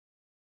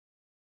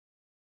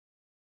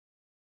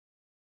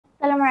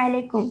Assalamu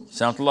alaikum.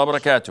 Assalamualaikum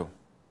barakatuh.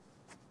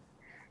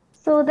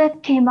 So the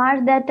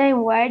khimar that I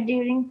wear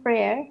during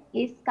prayer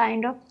is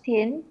kind of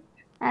thin,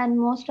 and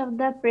most of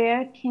the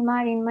prayer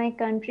khimar in my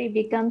country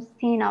becomes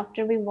thin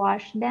after we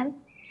wash them.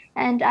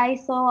 And I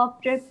saw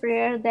after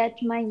prayer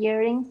that my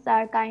earrings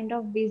are kind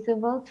of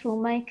visible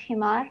through my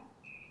khimar.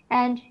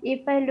 And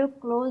if I look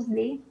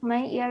closely,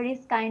 my ear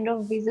is kind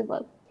of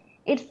visible.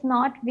 It's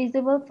not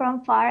visible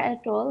from far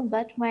at all,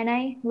 but when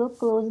I look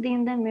closely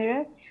in the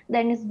mirror,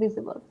 then it's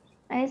visible.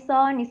 I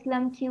saw on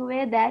Islam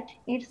QA that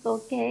it's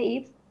okay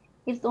if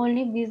it's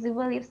only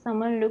visible if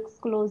someone looks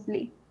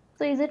closely.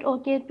 So is it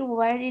okay to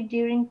wear it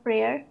during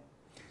prayer?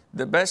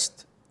 The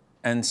best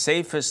and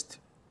safest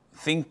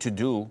thing to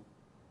do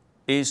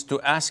is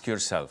to ask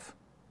yourself,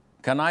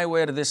 can I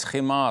wear this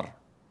khimar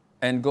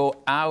and go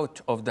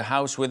out of the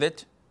house with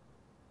it?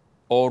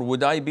 Or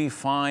would I be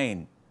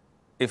fine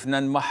if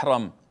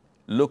non-mahram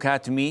look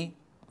at me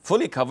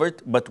fully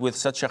covered but with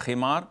such a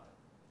khimar?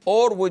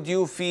 Or would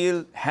you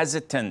feel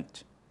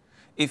hesitant?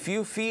 If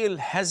you feel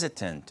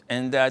hesitant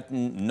and that,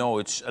 no,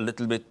 it's a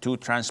little bit too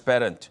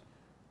transparent,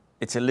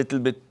 it's a little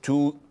bit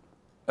too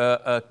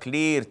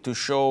clear to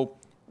show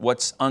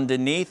what's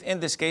underneath, in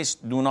this case,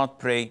 do not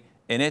pray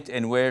in it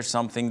and wear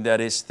something that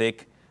is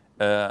thick,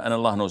 and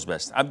Allah knows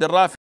best. Abdul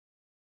Rafi.